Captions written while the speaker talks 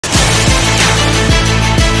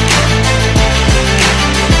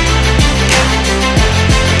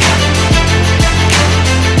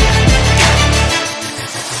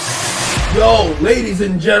Ladies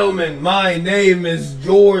and gentlemen, my name is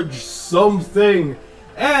George something,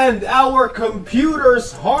 and our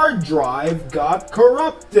computer's hard drive got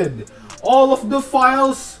corrupted. All of the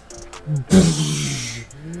files,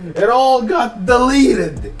 it all got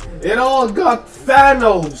deleted. It all got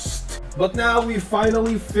Thanos. But now we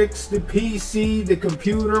finally fixed the PC, the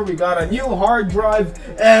computer, we got a new hard drive,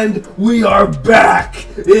 and we are back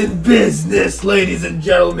in business, ladies and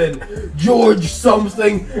gentlemen. George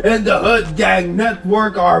something and the Hood Gang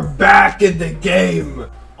Network are back in the game.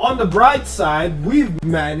 On the bright side, we've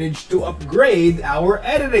managed to upgrade our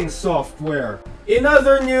editing software. In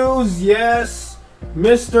other news, yes,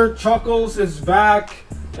 Mr. Chuckles is back,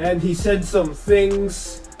 and he said some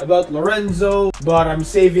things about Lorenzo, but I'm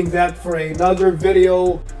saving that for another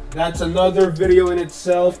video. That's another video in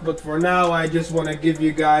itself, but for now I just want to give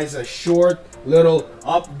you guys a short little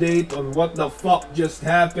update on what the fuck just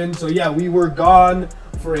happened. So yeah, we were gone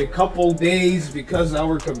for a couple days because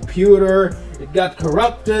our computer, it got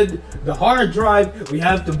corrupted. The hard drive, we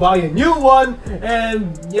have to buy a new one,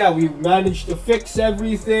 and yeah, we managed to fix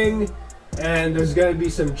everything, and there's gonna be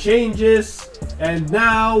some changes. And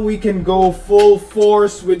now we can go full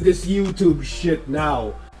force with this YouTube shit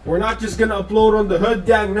now. We're not just gonna upload on the Hood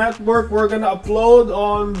Gang Network, we're gonna upload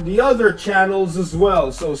on the other channels as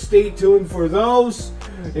well. So stay tuned for those.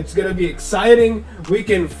 It's gonna be exciting. We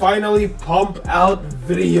can finally pump out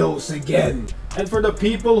videos again. And for the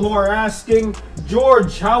people who are asking,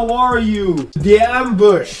 George, how are you? The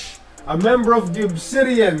Ambush, a member of the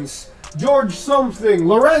Obsidians, George something,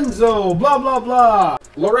 Lorenzo, blah blah blah.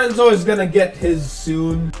 Lorenzo is gonna get his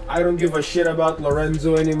soon. I don't give a shit about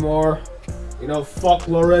Lorenzo anymore. You know, fuck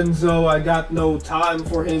Lorenzo, I got no time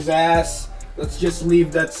for his ass. Let's just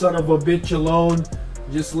leave that son of a bitch alone.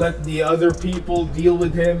 Just let the other people deal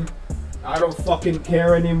with him. I don't fucking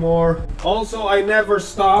care anymore. Also, I never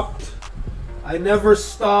stopped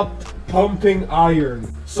pumping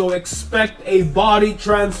iron. So expect a body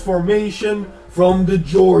transformation from the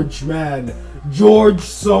George man. George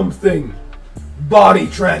something. Body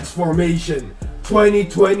transformation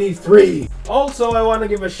 2023. Also, I want to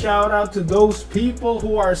give a shout out to those people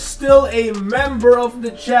who are still a member of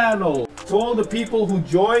the channel. To all the people who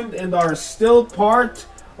joined and are still part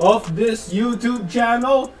of this YouTube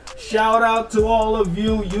channel, shout out to all of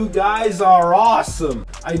you. You guys are awesome.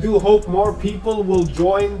 I do hope more people will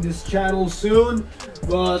join this channel soon,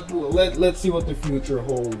 but let's see what the future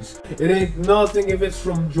holds. It ain't nothing if it's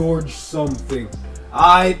from George something.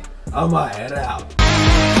 I'ma head out.